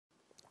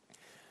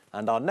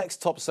And our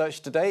next top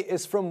search today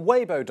is from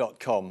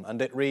Weibo.com,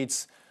 and it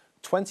reads,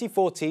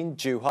 2014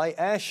 Zhuhai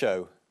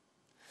Airshow.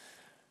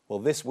 Well,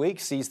 this week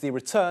sees the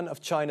return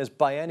of China's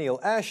biennial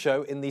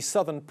airshow in the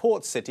southern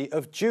port city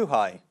of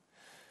Zhuhai.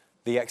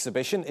 The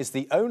exhibition is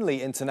the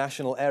only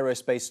international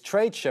aerospace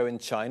trade show in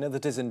China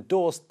that is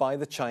endorsed by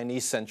the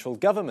Chinese central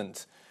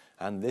government.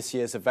 And this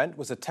year's event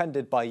was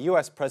attended by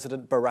US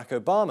President Barack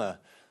Obama,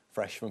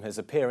 fresh from his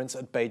appearance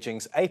at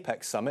Beijing's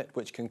APEC summit,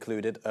 which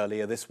concluded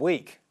earlier this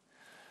week.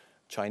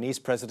 Chinese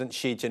President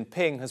Xi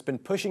Jinping has been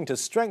pushing to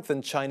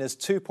strengthen China's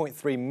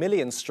 2.3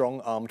 million strong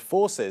armed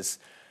forces.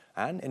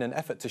 And in an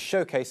effort to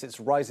showcase its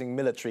rising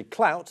military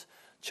clout,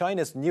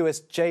 China's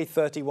newest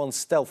J-31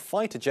 stealth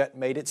fighter jet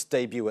made its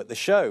debut at the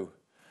show.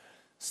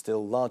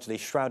 Still largely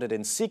shrouded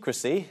in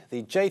secrecy,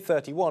 the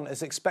J-31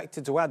 is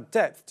expected to add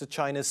depth to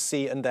China's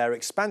sea and air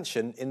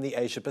expansion in the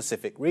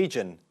Asia-Pacific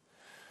region.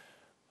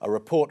 A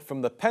report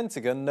from the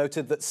Pentagon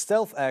noted that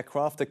stealth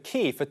aircraft are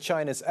key for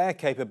China's air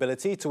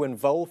capability to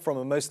evolve from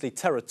a mostly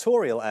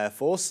territorial air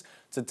force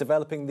to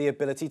developing the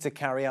ability to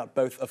carry out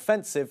both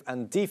offensive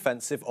and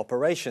defensive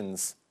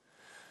operations.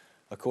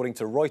 According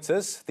to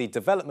Reuters, the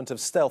development of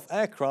stealth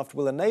aircraft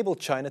will enable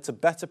China to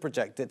better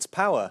project its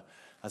power,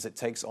 as it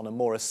takes on a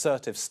more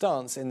assertive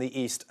stance in the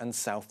East and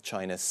South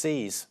China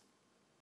Seas.